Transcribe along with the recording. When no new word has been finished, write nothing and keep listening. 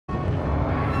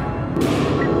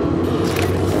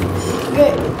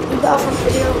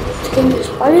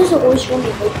Why does it always run me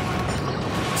late?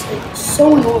 It's like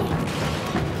so annoying.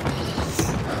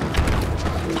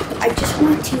 I just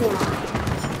want to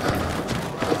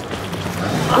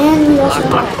and we also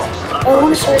have, I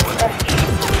want to start fresh.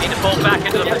 Need to fall back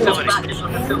into the facility.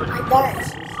 And I died.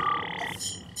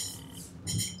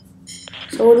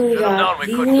 So what do we got? We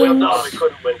couldn't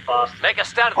win fast. Make a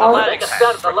stand at the landing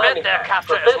pad. Prevent their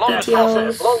capture as long as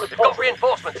possible. We've got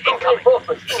reinforcements incoming.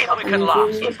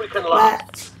 If we can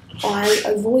last. Oh,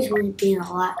 I've always wanted to be in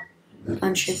a lat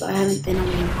country, but I haven't been on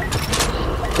one.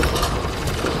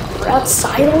 We're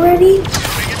outside already?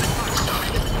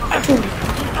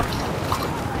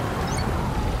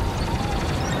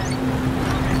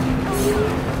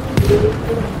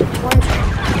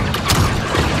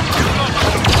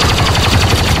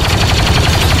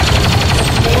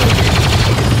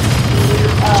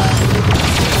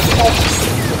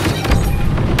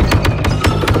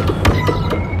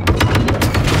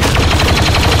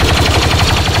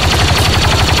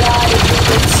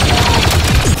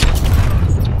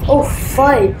 Oh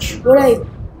fudge!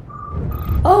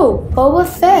 Oh, Boba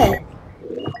Fett.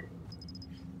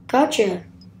 Gotcha.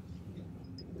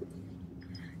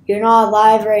 You're not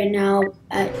alive right now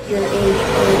at your age.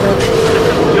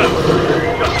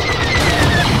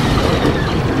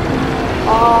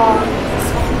 Oh.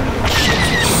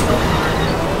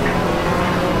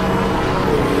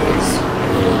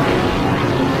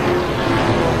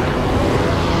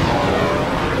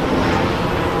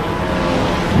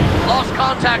 Lost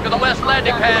contact with the west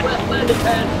landing pad.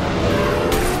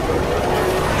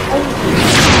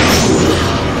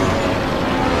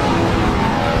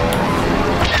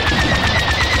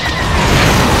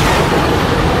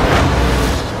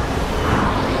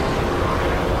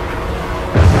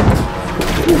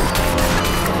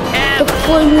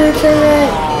 Deployment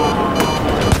turret.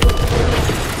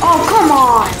 Oh, come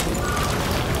on.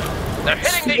 They're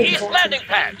hitting the east landing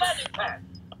pad.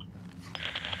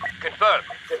 Confirmed.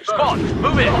 Spot.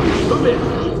 Move in.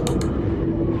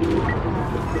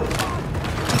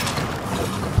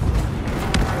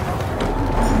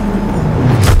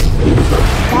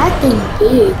 That thing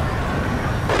big.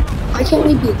 Why can't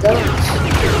we be those?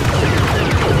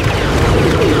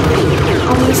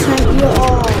 I'm gonna snipe you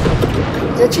all.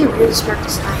 It's actually really smart to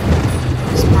snipe.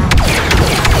 This map.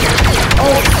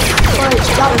 Oh, fudge,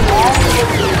 got one.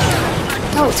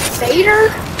 No, it's Vader?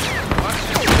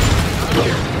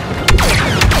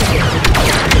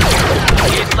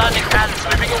 East landing pad is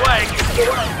slipping away.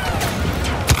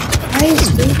 Why is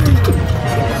Vader?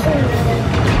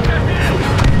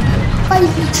 Why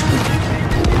is he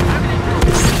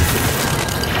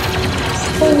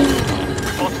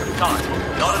Lost some time.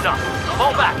 Not enough.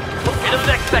 Fall back. Into the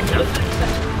next sector.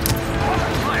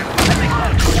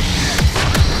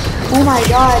 Oh my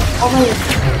god. Oh my.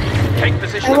 Take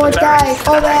position. Everyone die.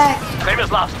 Fall back. Same as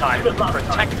last time.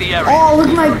 Protect the area. Oh, look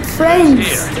at my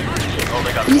friends.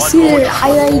 You see their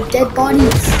highlighted dead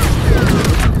bodies.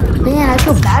 Man, I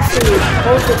feel bad for you.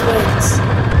 Both the twins.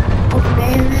 Oh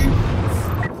man.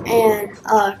 And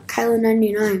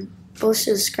Kylo99. Both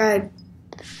subscribe.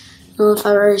 I don't know if I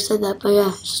already said that, but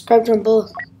yeah, subscribe to them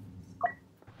both.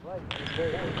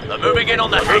 They're moving in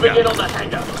on the hangar.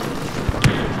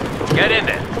 Get in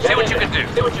there. See what you can do.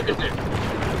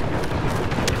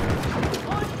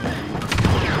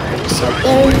 Sit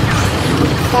there,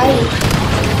 fighting.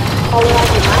 All around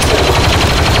the map.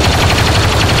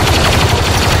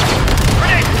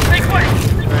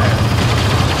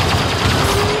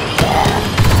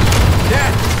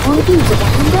 Yeah. Want to do the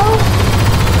window?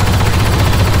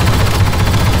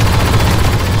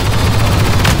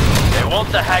 Want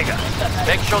the hangar.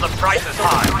 Make sure the price is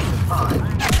high.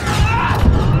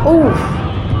 Oh.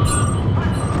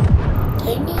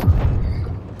 Dang it.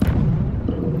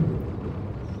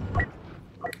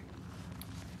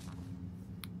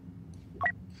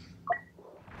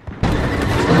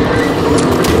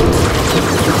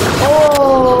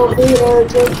 Oh, Vader,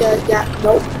 drink that. Yeah,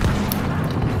 nope.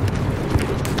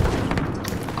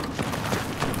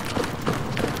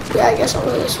 Yeah, I guess I'll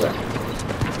go this way.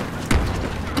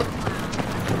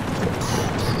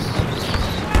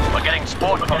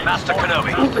 Support from Master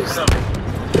Kenobi. Does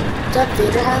that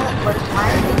Vader have what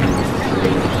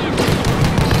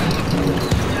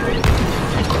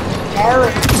there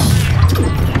it is.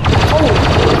 Oh!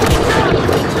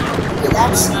 Yeah,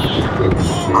 that's...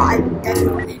 I'm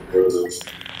definitely...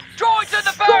 Droids in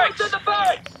the barracks!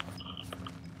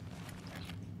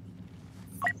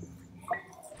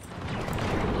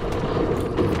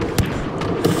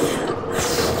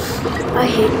 I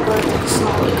hate playing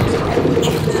Sonic because every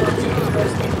changes up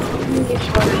because they really get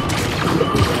hard.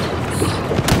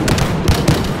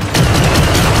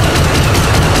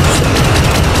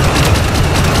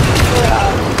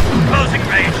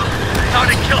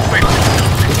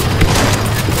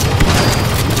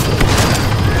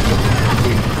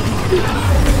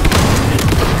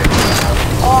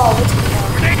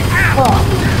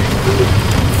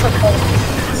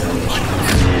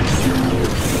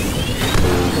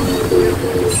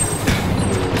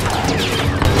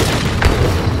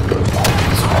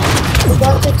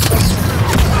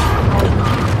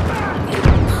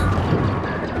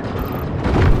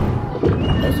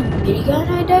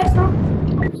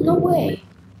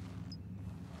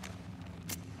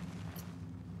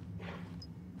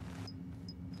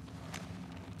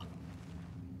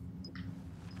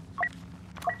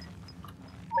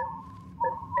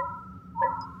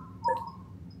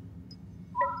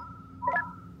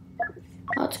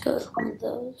 was one of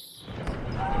those.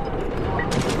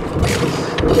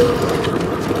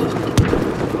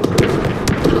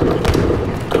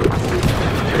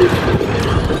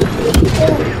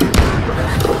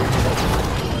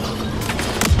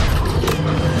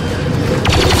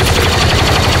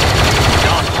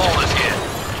 Darth Maul is here.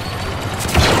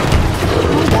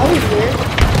 Oh, that was weird.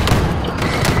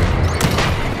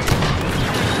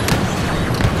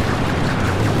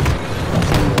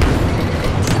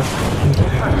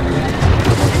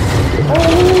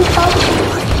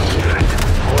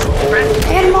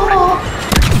 And Maul!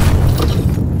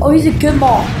 Oh, he's a good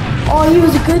Maul. Oh, he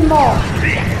was a good Maul.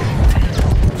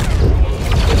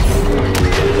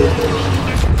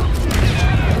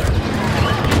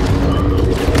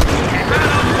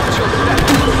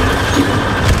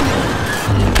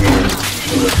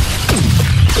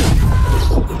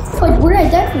 Like, where did I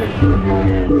die from?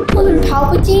 Was it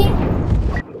Palpatine?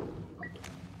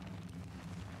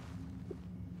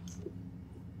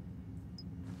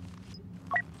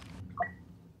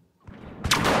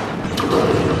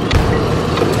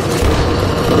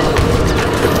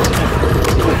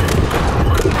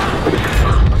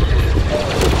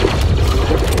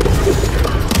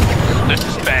 This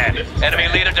is bad. Enemy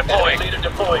leader deployed.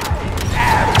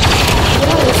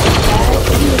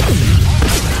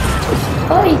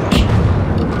 Oh, you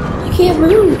can't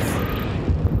move.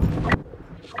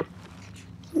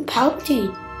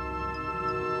 Palpatine.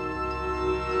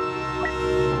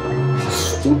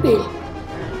 Stupid.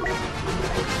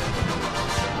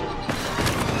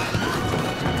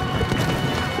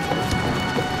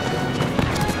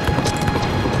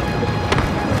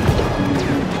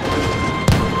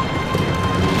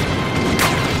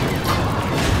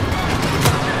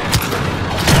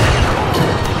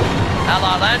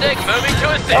 Ally landing, moving to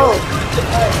assist. Oh.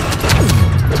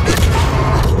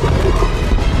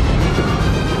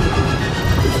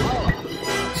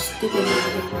 Stupid.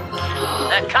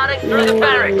 They're cutting through the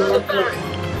barracks.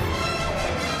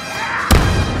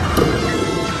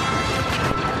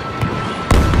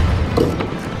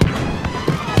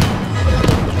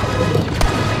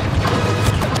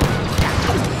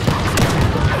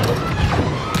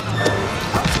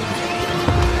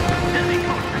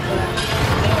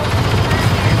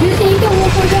 You think it will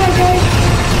go down, guys?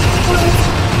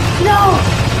 No!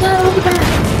 No, look at that!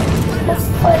 That's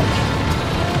fun.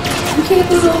 You can't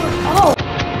go over. Oh!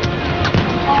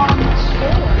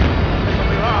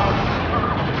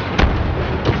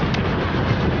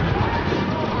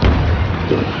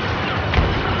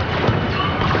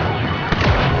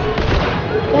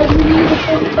 Guys, we need to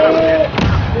fix it.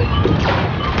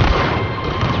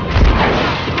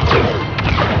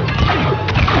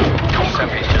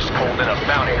 Giuseppe's just called in a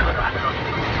bounty hunter.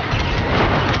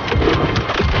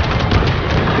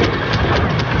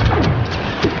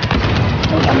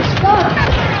 I'm stuck.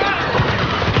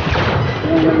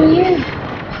 Let me in.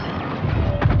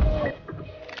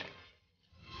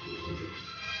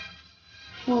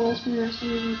 Oh, that's my last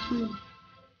one.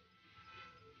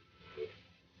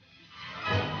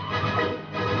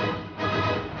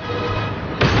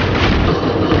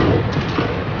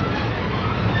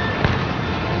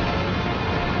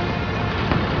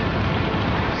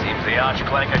 Seems the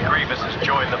Archclanker Grievous has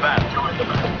joined the battle.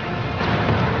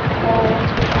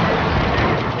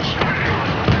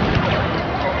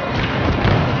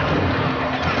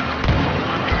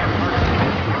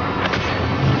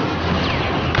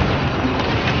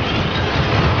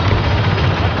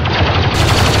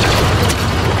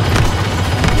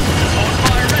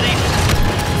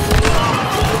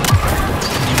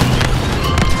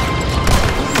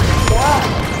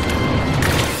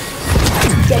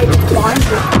 Get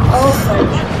blinded. Oh,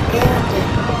 fudge.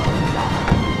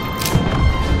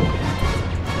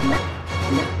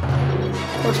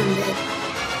 Of course I'm dead.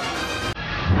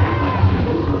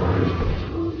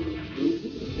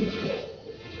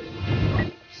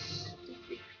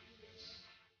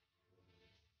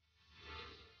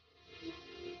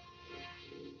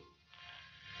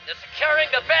 They're securing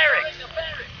the barracks.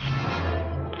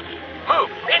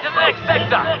 Move into the next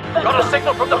sector. Got a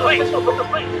signal from the fleet.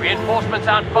 Reinforcements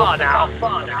aren't far now. You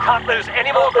can't lose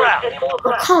any more ground. Oh,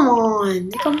 come on.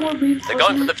 They got more reinforcements. They're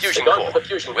going for the fusion core.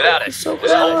 Without it, So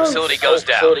this whole close. facility goes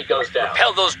down.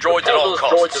 Repel those droids at all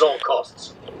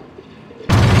costs.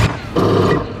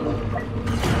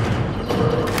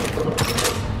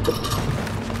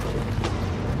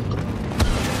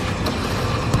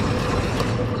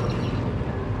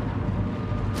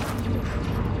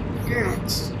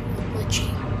 Internet's glitchy.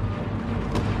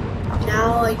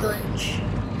 Now I glitch.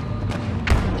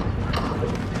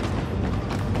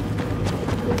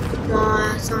 Come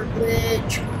on, it's not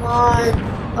glitch. Come on.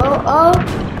 Oh, oh.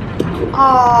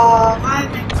 Oh, I'm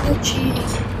glitchy.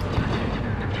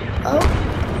 Oh.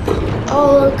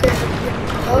 Oh, okay.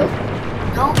 Oh.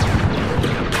 No.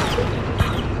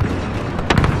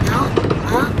 No.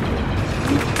 Huh?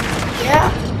 Yeah.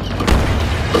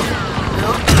 No.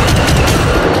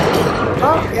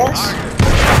 Oh, yes.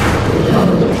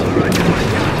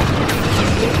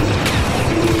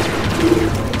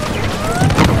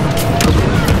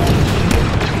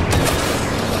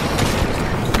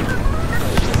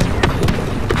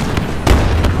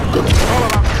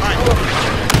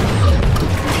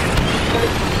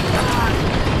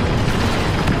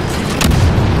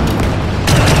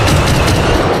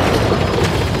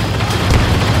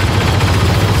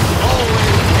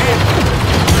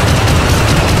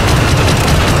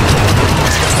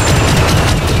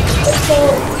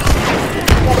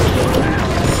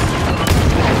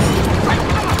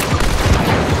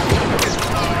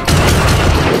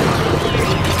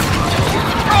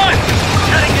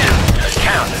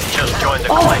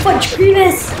 Oh, fudge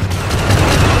Grievous!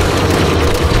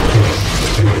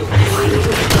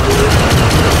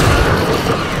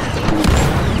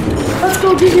 Let's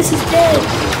go, Grievous is dead.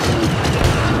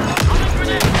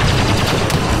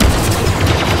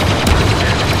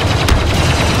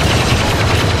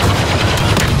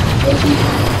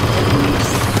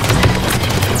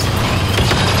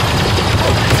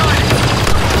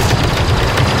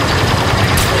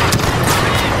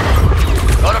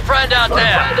 Got a friend out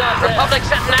there. Republic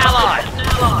sent an ally.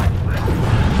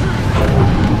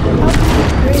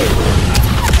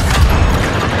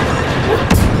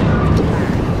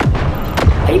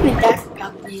 I even died for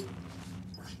company.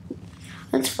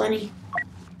 That's funny.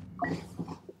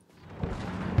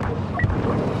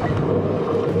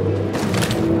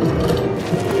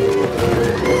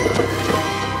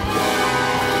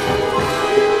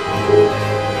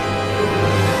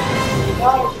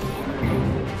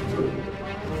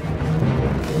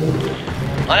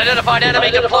 Unidentified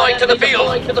enemy deploying to the field.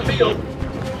 Okay.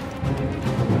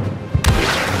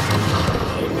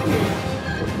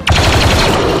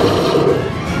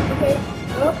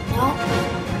 Oh, no.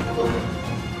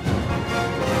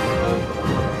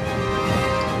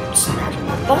 Snapping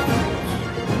my button.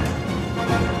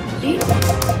 See?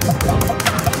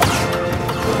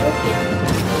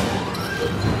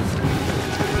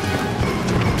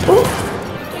 Oh!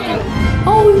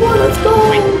 Oh, we won! Let's go!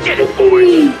 We did it,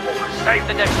 boys! Save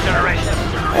the next generation.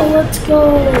 Oh, let's go!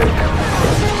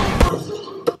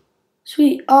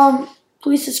 Sweet.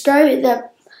 Please subscribe, hit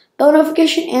that bell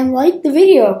notification, and like the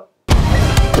video.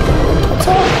 That's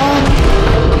all.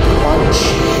 Watch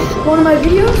one of my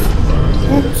videos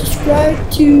and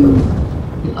subscribe to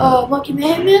Monkey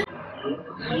Mayhem.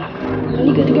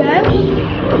 Really good guy,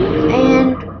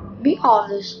 and me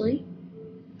obviously.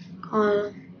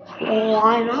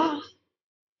 Why not?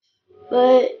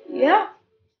 But yeah,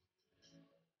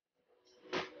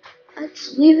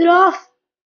 let's leave it off.